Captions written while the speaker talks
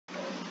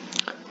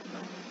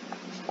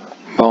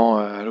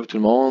tout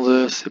le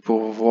monde, c'est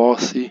pour voir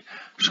si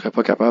je serais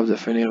pas capable de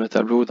finir le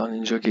tableau dans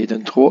Ninja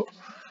Gaiden 3.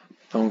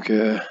 Donc, tout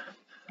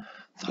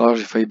à l'heure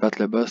j'ai failli battre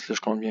le boss, là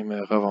je compte bien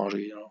me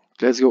revenger. Donc,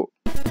 let's go!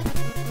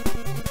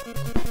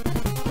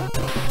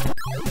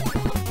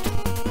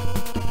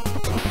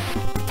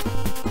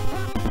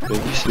 Le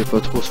but c'est de pas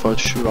trop se faire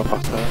toucher en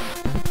partant.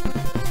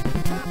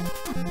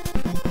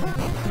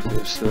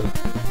 C'est ça.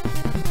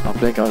 En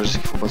plein quand je dis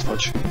qu'il faut pas se faire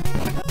toucher.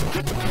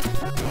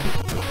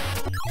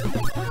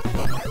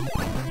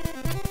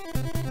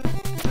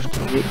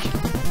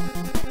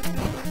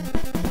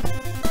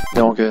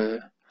 Donc, je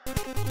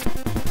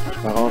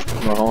m'arrange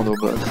pour me rendre au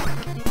boss.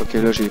 Ok,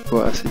 là, j'ai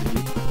pas assez de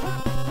vie.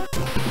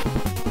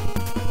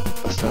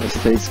 C'est un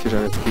state que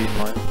j'avais pris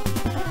moi.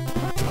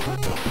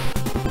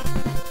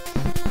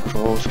 Je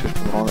vois où est-ce que je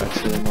peux me rendre avec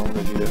ce nombre de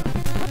vie là.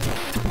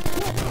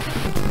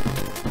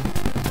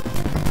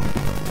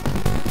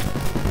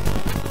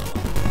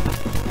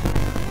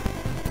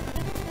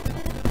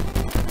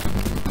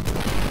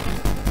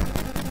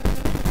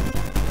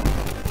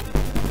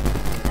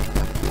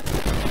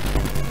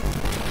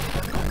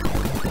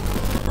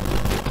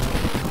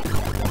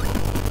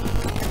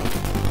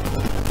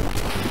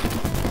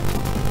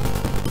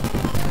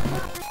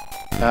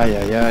 Aïe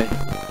aïe aïe.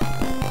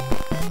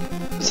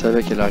 Je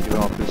savais qu'elle arrivait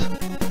en plus.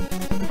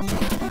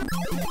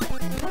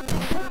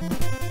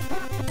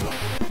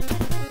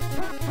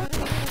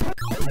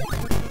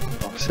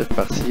 Donc cette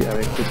partie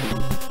avec toutes les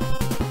vies.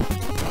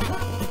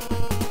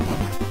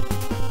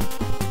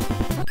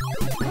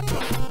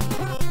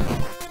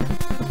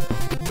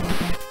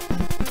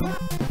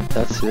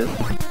 That's it.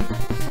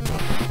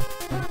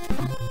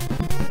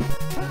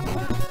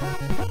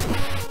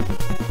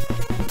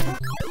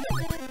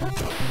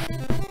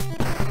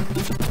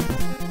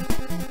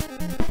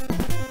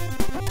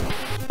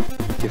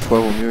 Des fois,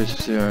 il vaut mieux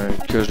utiliser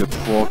une coche de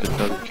pouvoir que de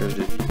perdre une coche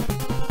de vie.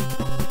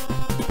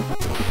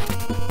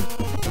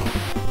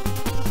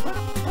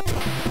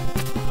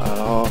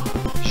 Alors,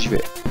 j'y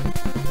vais.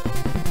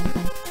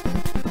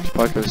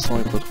 J'espère que le son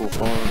est pas trop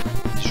fort.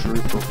 Je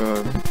veux pour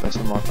que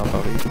personne m'entende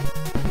parler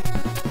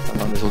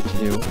pendant mes autres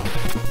vidéos.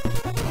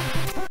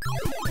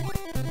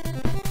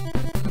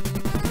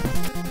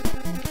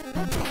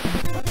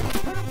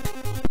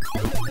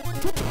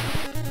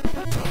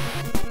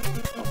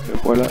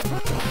 Donc voilà.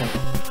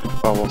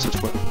 On va voir cette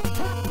fois.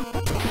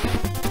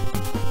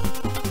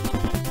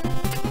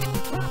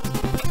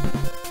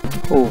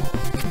 Oh!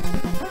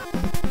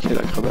 Quelle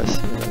acrobatie,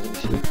 mesdames et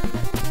messieurs.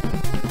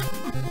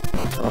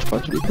 Ça marche pas à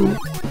tous les coups.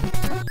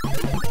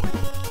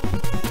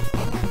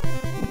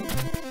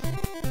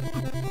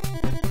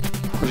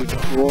 Pourquoi j'ai plus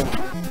de pouvoir?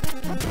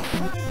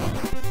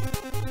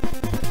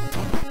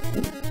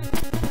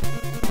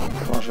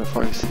 Comment je vais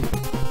faire ici?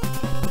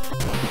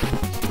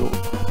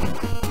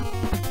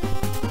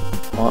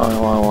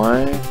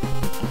 Ouais.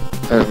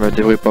 Je me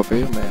débrouille pas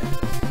pire, mais...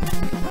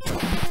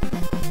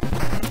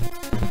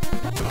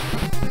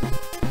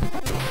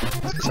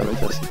 Est-ce que ça va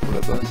être assez pour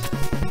le boss?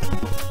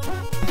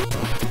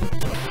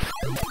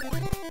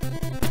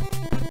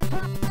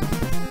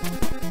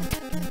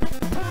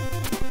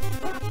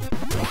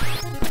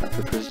 Un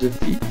peu plus de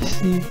vie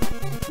ici.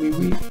 Oui,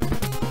 oui.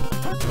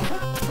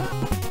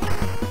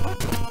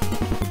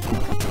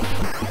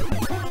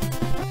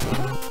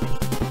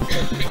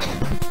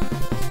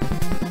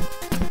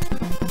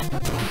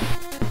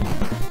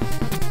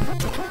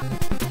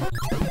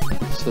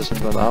 Ça c'est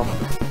une bonne arme.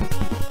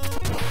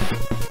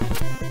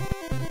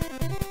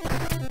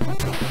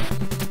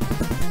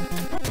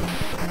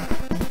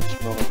 Je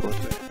me repose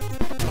là.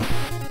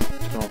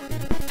 Je m'en fous.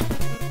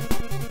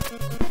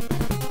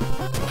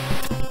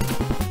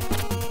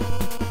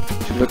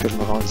 Celui-là que je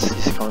me rende ici,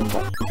 c'est quand même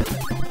bon.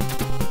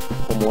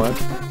 Pour moi.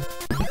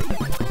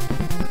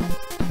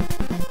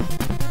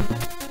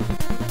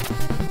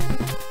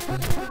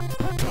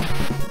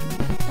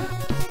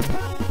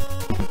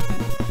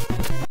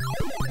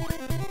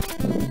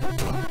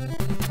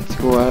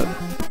 What?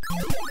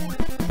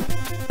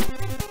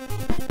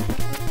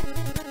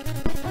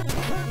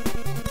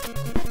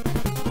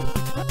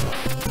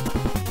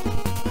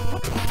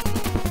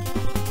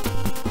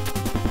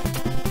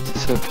 C'est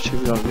ça, puis j'ai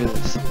vu dans le vide,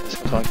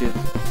 c'est tranquille.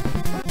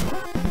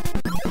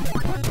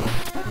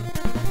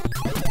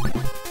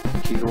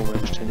 Ok, gros, ben,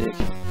 je te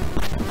nique.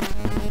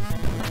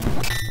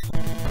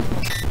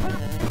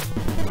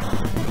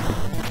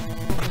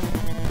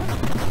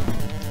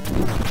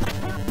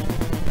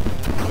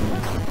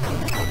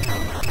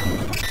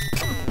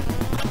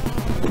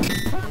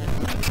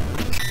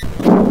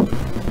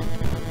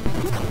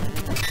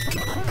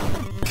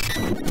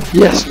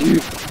 Yes, lui!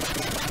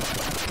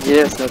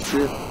 Yes, that's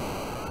it!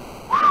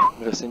 Il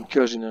me restait une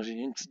coche d'énergie.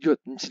 Une petite goutte,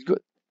 une petite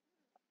goutte.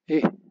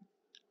 Hé!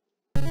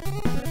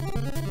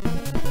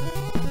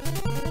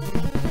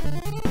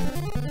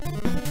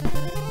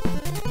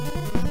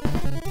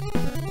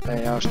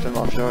 D'ailleurs, je suis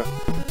tellement fier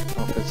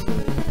d'avoir fait cette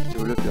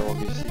vidéo-là et d'avoir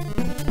réussi.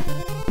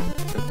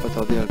 Je vais pas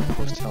tarder à le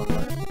poster en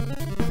live.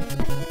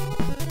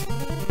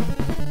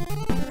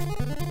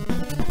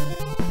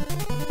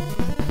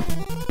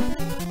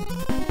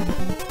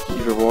 Qui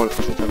veut voir le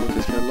prochain tableau?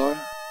 Qu'est-ce qu'il y a de l'air?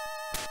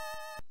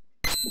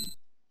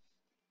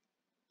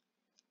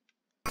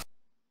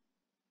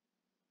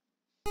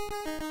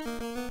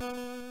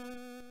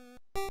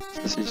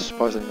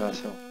 faire les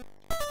animations.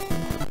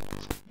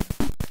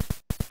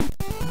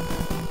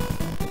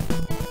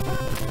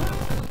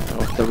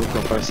 Alors, le tableau qu'on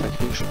va faire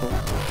sacré, je crois.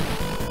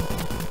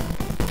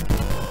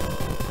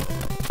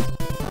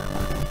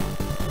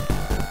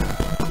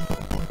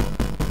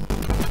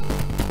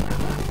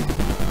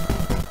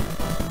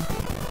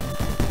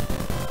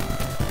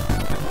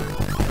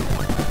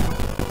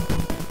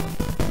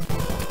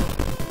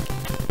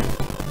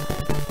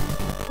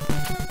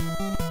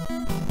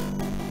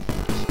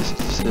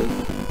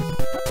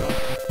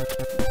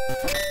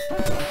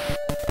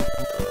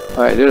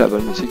 Ouais, elle est la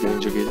bonne musique de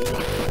Ninja Gaiden.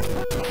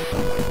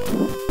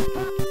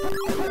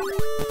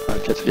 Ah, le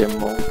quatrième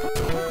monde.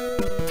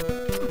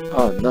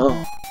 Oh non!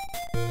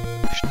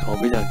 Je suis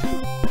tombé dans le trou.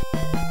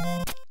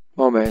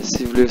 Bon ben,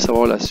 si vous voulez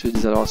savoir la suite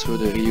des aventures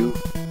de Ryu,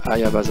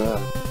 Ayabaza,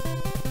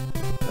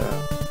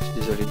 je suis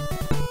désolé,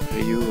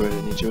 Ryu,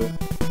 le ninja,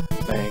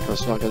 ben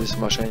continuez à regarder sur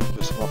ma chaîne, je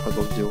vais sûrement faire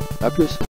d'autres vidéos. A plus!